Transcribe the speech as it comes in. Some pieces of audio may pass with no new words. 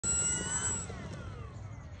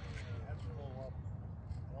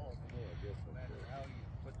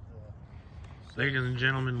Ladies and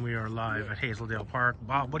gentlemen, we are live at Hazeldale Park.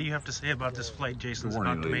 Bob, what do you have to say about this flight Jason's Good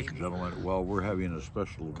morning, about to ladies make? and gentlemen. Well, we're having a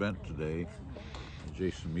special event today.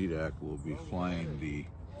 Jason Medak will be flying the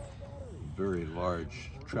very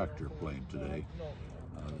large tractor plane today.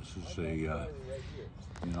 This is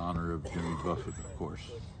in honor of Jimmy Buffett, of course.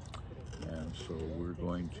 And so we're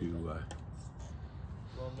going to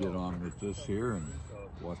get on with this here and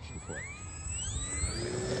watch the flight.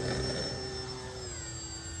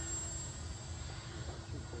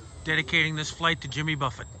 Dedicating this flight to Jimmy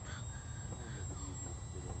Buffett.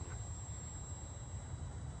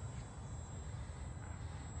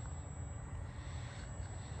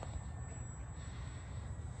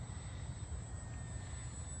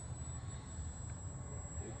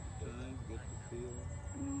 Take your time, get the feel.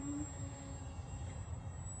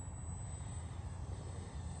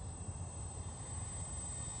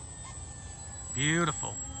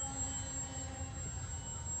 Beautiful.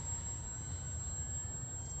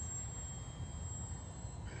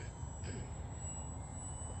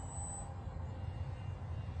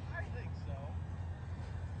 I think so.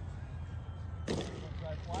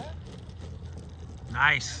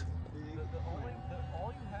 Nice.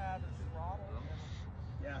 All you have is throttle.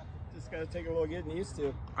 Yeah, just gotta take a little getting used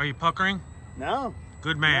to. Are you puckering? No.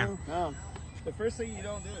 Good man. No. The first thing you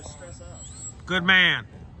don't do is stress out. Good man.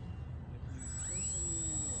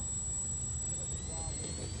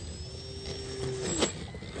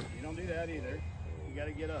 You don't do that either. You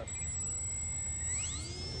gotta get up.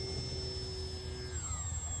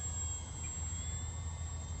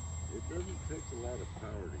 It doesn't take a lot of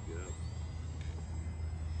power to get up.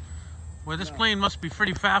 Well, this plane must be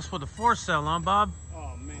pretty fast with a 4-cell, huh, Bob?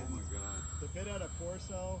 Oh man. Oh my God. If it had a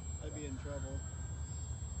 4-cell, I'd be in trouble.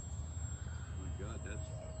 Oh my God, that's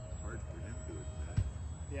hard for him to admit.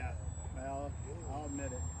 Yeah. Well, I'll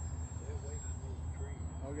admit it.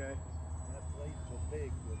 Okay. That blade's so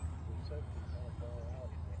big that the section's not far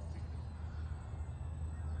out.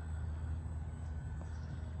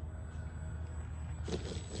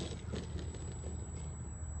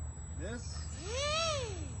 This